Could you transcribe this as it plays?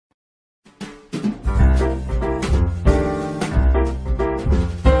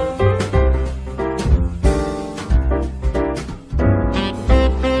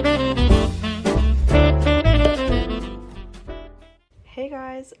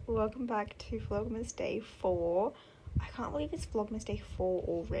guys, welcome back to Vlogmas Day 4. I can't believe it's Vlogmas Day 4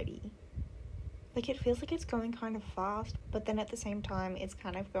 already. Like, it feels like it's going kind of fast, but then at the same time it's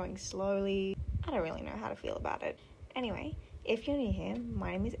kind of going slowly. I don't really know how to feel about it. Anyway, if you're new here,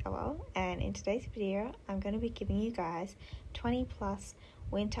 my name is Ella, and in today's video I'm going to be giving you guys 20 plus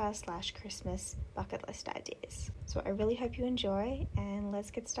winter/Christmas bucket list ideas. So I really hope you enjoy, and let's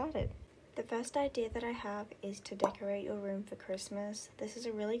get started. The first idea that I have is to decorate your room for Christmas. This is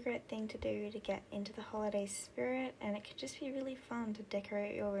a really great thing to do to get into the holiday spirit, and it can just be really fun to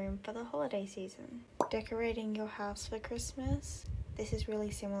decorate your room for the holiday season. Decorating your house for Christmas. This is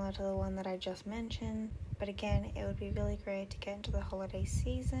really similar to the one that I just mentioned, but again, it would be really great to get into the holiday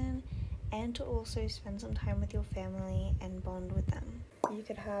season and to also spend some time with your family and bond with them. You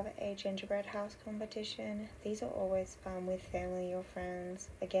could have a gingerbread house competition. These are always fun with family or friends.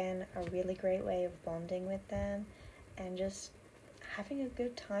 Again, a really great way of bonding with them and just having a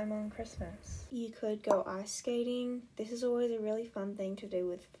good time on Christmas. You could go ice skating. This is always a really fun thing to do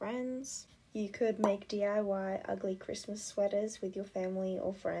with friends. You could make DIY ugly Christmas sweaters with your family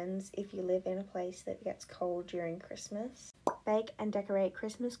or friends if you live in a place that gets cold during Christmas. Bake and decorate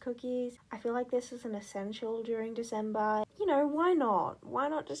Christmas cookies. I feel like this is an essential during December. You know, why not? Why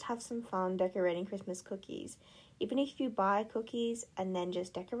not just have some fun decorating Christmas cookies? Even if you buy cookies and then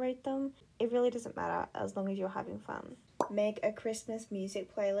just decorate them, it really doesn't matter as long as you're having fun. Make a Christmas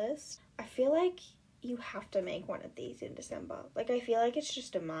music playlist. I feel like you have to make one of these in December. Like, I feel like it's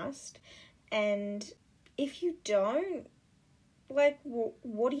just a must. And if you don't, like,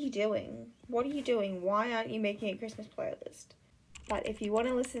 what are you doing? What are you doing? Why aren't you making a Christmas playlist? But if you want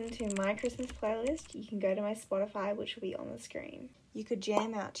to listen to my Christmas playlist, you can go to my Spotify, which will be on the screen. You could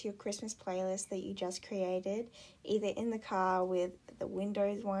jam out to your Christmas playlist that you just created, either in the car with the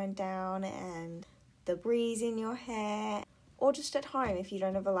windows wind down and the breeze in your hair, or just at home if you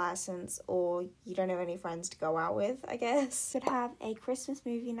don't have a license or you don't have any friends to go out with, I guess. You could have a Christmas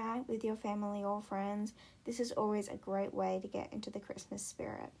movie night with your family or friends. This is always a great way to get into the Christmas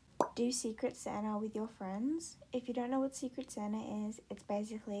spirit. Do Secret Santa with your friends. If you don't know what Secret Santa is, it's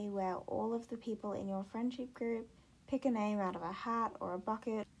basically where all of the people in your friendship group pick a name out of a hat or a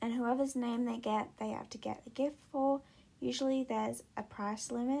bucket, and whoever's name they get, they have to get a gift for. Usually there's a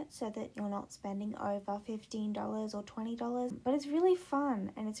price limit so that you're not spending over $15 or $20, but it's really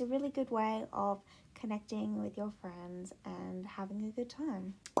fun and it's a really good way of connecting with your friends and having a good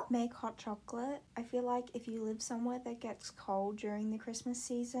time. Make hot chocolate. I feel like if you live somewhere that gets cold during the Christmas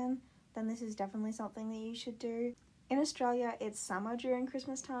season, then this is definitely something that you should do. In Australia, it's summer during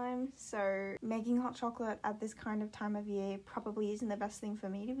Christmas time, so making hot chocolate at this kind of time of year probably isn't the best thing for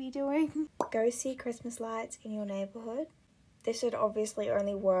me to be doing. Go see Christmas lights in your neighborhood. This would obviously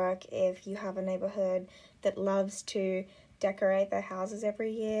only work if you have a neighborhood that loves to decorate their houses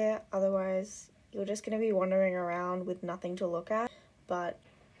every year. Otherwise, you're just going to be wandering around with nothing to look at. But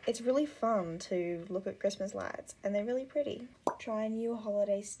it's really fun to look at Christmas lights, and they're really pretty. Try new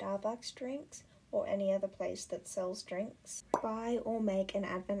holiday Starbucks drinks or any other place that sells drinks. Buy or make an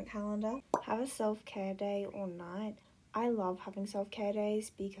advent calendar. Have a self-care day or night. I love having self-care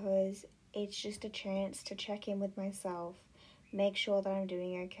days because it's just a chance to check in with myself, make sure that I'm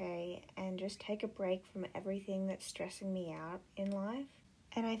doing okay, and just take a break from everything that's stressing me out in life.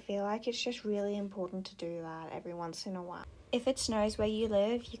 And I feel like it's just really important to do that every once in a while. If it snows where you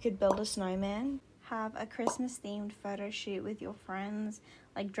live, you could build a snowman. Have a Christmas themed photo shoot with your friends,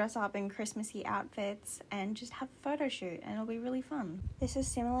 like dress up in Christmassy outfits and just have a photo shoot, and it'll be really fun. This is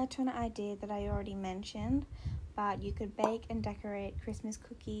similar to an idea that I already mentioned, but you could bake and decorate Christmas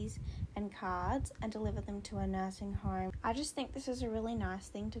cookies and cards and deliver them to a nursing home. I just think this is a really nice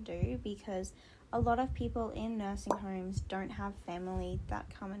thing to do because a lot of people in nursing homes don't have family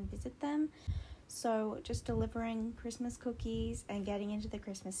that come and visit them. So just delivering Christmas cookies and getting into the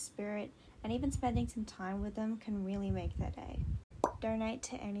Christmas spirit and even spending some time with them can really make their day. Donate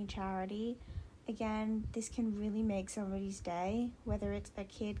to any charity. Again, this can really make somebody's day, whether it's a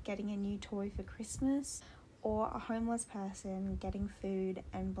kid getting a new toy for Christmas or a homeless person getting food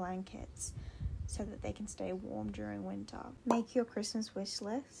and blankets so that they can stay warm during winter. Make your Christmas wish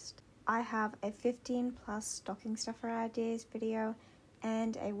list. I have a 15 plus stocking stuffer ideas video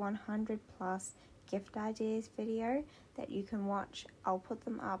and a 100 plus gift ideas video that you can watch. I'll put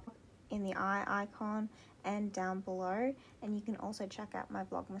them up in the eye icon and down below, and you can also check out my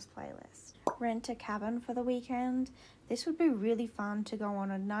Vlogmas playlist. Rent a cabin for the weekend. This would be really fun to go on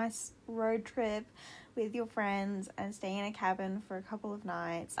a nice road trip with your friends and stay in a cabin for a couple of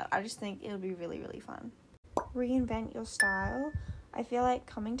nights. I just think it would be really, really fun. Reinvent your style. I feel like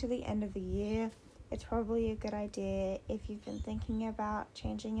coming to the end of the year, it's probably a good idea if you've been thinking about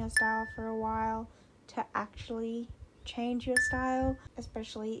changing your style for a while to actually change your style,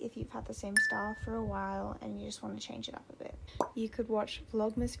 especially if you've had the same style for a while and you just want to change it up a bit. You could watch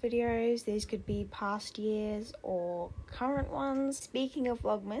Vlogmas videos. These could be past years or current ones. Speaking of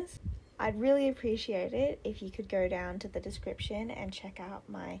Vlogmas, I'd really appreciate it if you could go down to the description and check out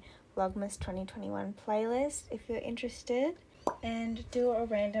my Vlogmas 2021 playlist if you're interested, and do a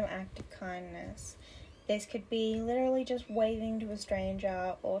random act of kindness. This could be literally just waving to a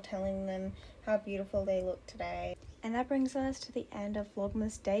stranger or telling them how beautiful they look today. And that brings us to the end of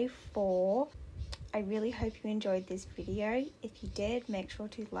Vlogmas Day 4. I really hope you enjoyed this video. If you did, make sure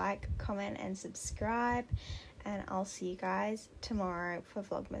to like, comment and subscribe. And I'll see you guys tomorrow for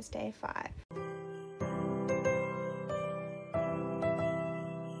Vlogmas Day 5.